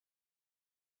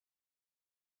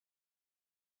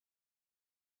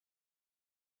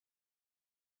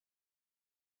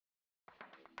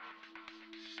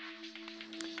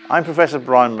I'm Professor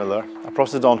Briana Millara, a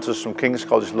prosthodontist from King's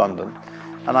College London,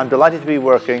 and I'm delighted to be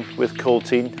working with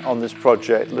Colteen on this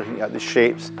project looking at the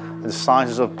shapes and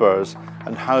sizes of burrs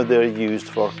and how they're used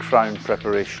for crown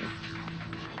preparation.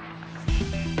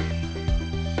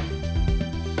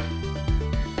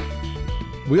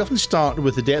 We often start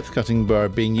with the depth cutting burr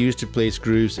being used to place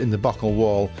grooves in the buccal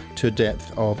wall to a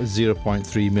depth of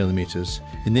 0.3mm,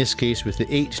 in this case with the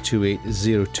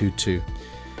 828022.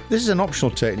 This is an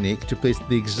optional technique to place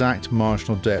the exact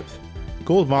marginal depth.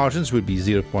 Gold margins would be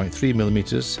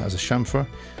 0.3mm as a chamfer,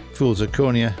 full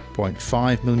zirconia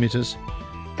 0.5mm,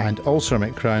 and all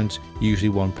ceramic crowns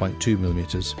usually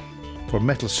 1.2mm. For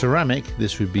metal ceramic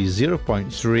this would be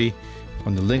 0.3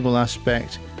 on the lingual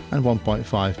aspect and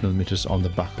 1.5mm on the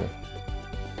buccal.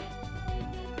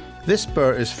 This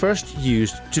burr is first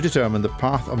used to determine the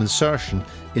path of insertion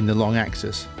in the long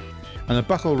axis, and a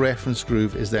buccal reference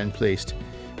groove is then placed,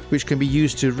 which can be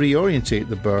used to reorientate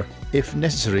the burr if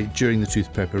necessary during the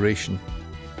tooth preparation.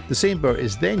 The same burr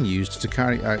is then used to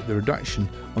carry out the reduction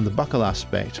on the buccal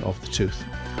aspect of the tooth.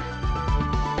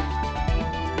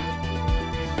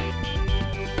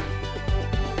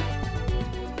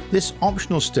 This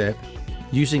optional step,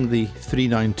 using the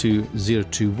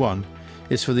 392021,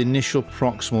 is for the initial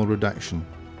proximal reduction.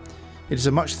 It is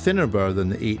a much thinner burr than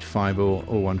the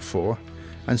 850014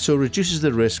 and so reduces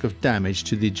the risk of damage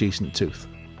to the adjacent tooth.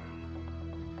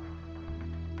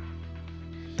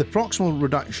 The proximal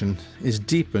reduction is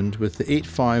deepened with the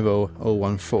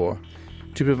 850014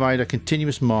 to provide a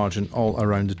continuous margin all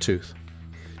around the tooth,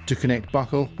 to connect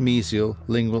buccal, mesial,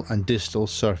 lingual and distal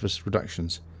surface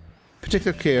reductions.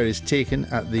 Particular care is taken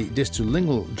at the distal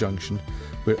lingual junction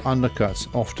where undercuts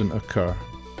often occur.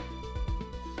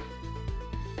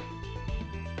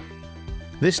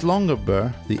 This longer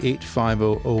burr, the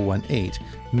 850018,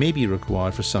 may be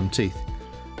required for some teeth,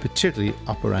 particularly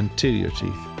upper anterior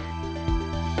teeth.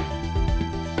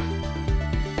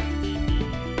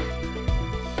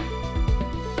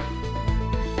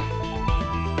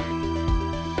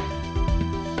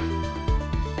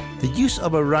 The use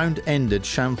of a round-ended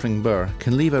chamfering burr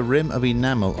can leave a rim of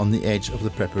enamel on the edge of the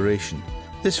preparation.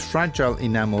 This fragile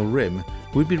enamel rim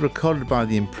would be recorded by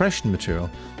the impression material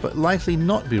but likely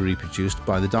not be reproduced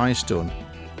by the die stone,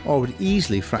 or would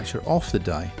easily fracture off the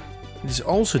die. It is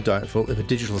also doubtful if a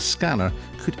digital scanner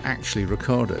could actually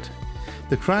record it.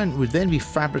 The crown would then be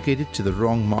fabricated to the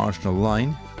wrong marginal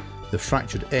line, the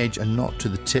fractured edge and not to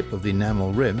the tip of the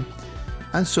enamel rim,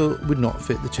 and so would not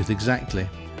fit the tooth exactly.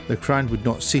 The crown would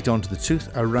not seat onto the tooth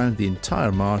around the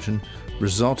entire margin,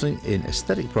 resulting in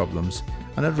aesthetic problems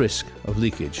and a risk of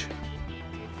leakage.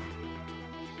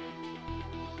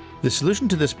 The solution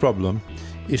to this problem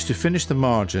is to finish the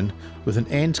margin with an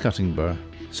end cutting burr,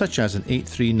 such as an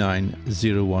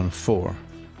 839014.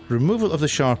 Removal of the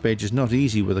sharp edge is not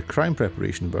easy with a crown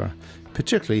preparation burr,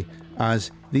 particularly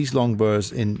as these long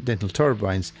burrs in dental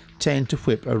turbines tend to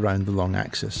whip around the long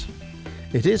axis.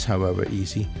 It is, however,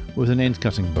 easy with an end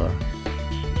cutting burr.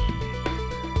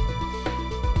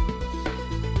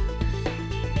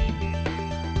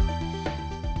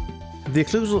 The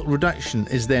occlusal reduction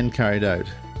is then carried out.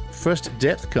 First,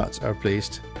 depth cuts are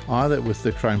placed either with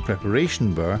the crown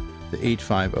preparation burr, the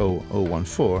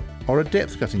 850014, or a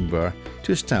depth cutting burr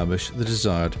to establish the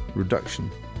desired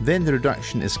reduction. Then the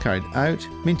reduction is carried out,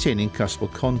 maintaining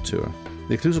cuspal contour.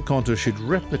 The occlusal contour should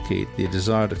replicate the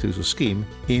desired occlusal scheme,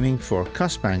 aiming for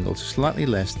cusp angles slightly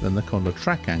less than the condyle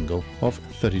track angle of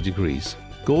 30 degrees.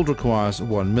 Gold requires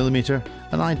 1mm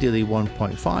and ideally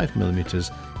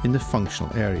 1.5mm in the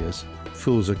functional areas.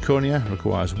 Full zirconia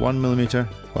requires 1mm,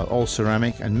 while all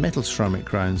ceramic and metal ceramic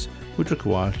crowns would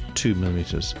require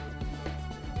 2mm.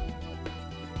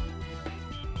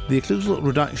 The occlusal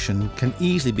reduction can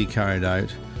easily be carried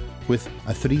out with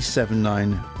a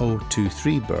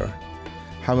 379023 burr.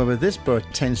 However, this burr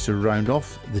tends to round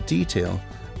off the detail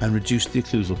and reduce the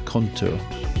occlusal contour.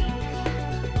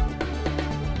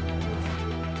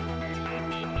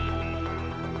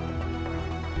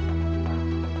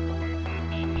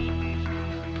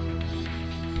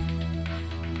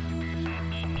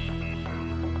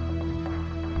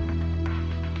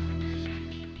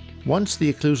 Once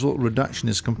the occlusal reduction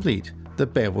is complete, the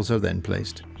bevels are then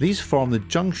placed. These form the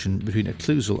junction between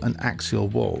occlusal and axial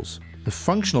walls. The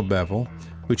functional bevel,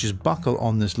 which is buccal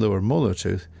on this lower molar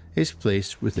tooth, is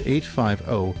placed with the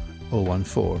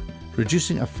 850014,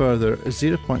 reducing a further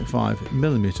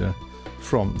 0.5mm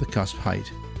from the cusp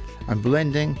height, and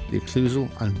blending the occlusal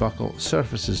and buccal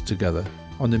surfaces together.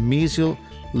 On the mesial,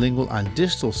 lingual and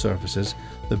distal surfaces,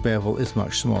 the bevel is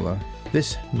much smaller.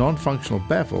 This non-functional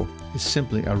bevel is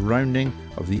simply a rounding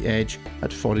of the edge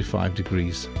at 45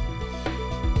 degrees.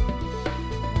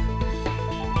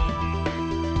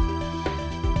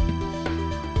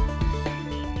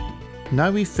 Now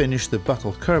we finish the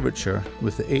buccal curvature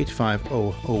with the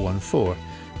 850014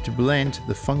 to blend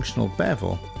the functional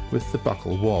bevel with the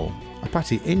buccal wall. A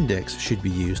putty index should be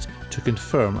used to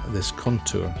confirm this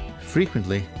contour.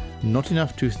 Frequently, not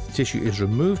enough tooth tissue is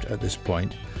removed at this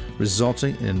point,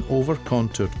 resulting in an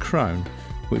over-contoured crown,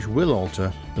 which will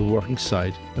alter the working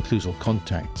side occlusal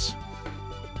contacts.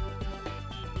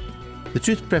 The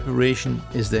tooth preparation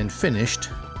is then finished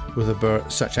with a burr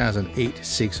such as an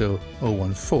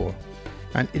 860014,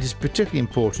 and it is particularly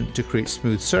important to create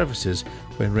smooth surfaces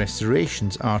when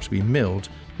restorations are to be milled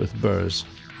with burrs.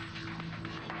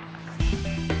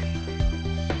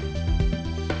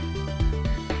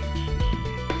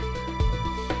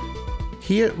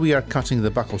 Here we are cutting the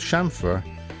Buccal Chamfer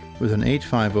with an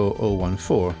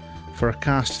 850014 for a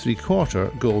cast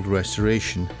 3/4 gold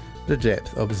restoration at a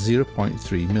depth of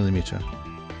 0.3 mm.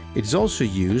 It is also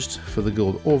used for the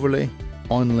gold overlay,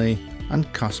 onlay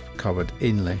and cusp covered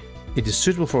inlay. It is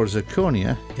suitable for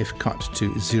zirconia if cut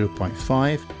to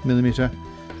 0.5 mm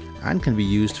and can be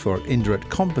used for indirect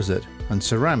composite and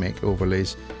ceramic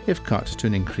overlays if cut to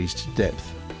an increased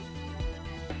depth.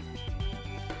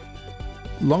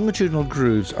 Longitudinal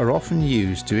grooves are often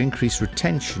used to increase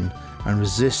retention and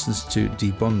resistance to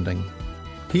debonding.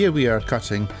 Here we are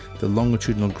cutting the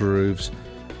longitudinal grooves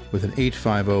with an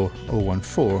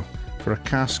 850014 for a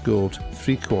cast gold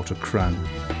 3/4 crown.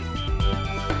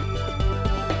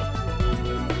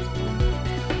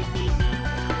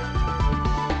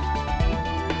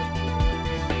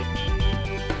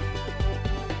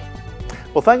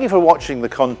 Well, thank you for watching the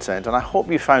content, and I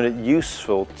hope you found it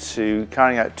useful to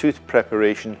carrying out tooth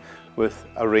preparation with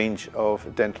a range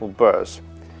of dental burrs.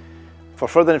 For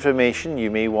further information,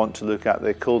 you may want to look at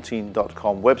the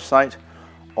culteen.com website,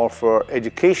 or for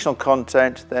educational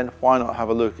content, then why not have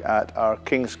a look at our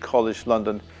King's College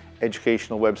London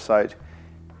educational website,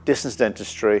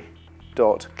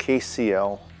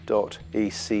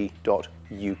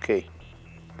 distancedentistry.kcl.ac.uk.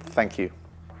 Thank you.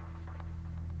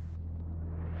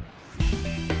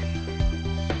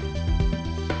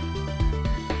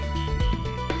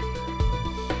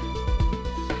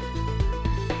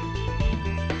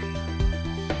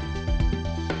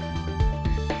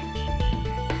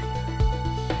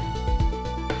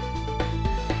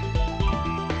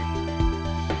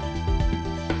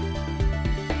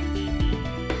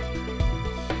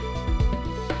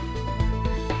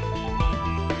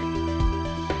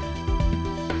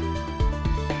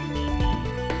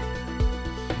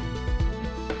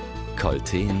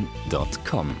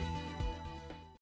 Culteen.com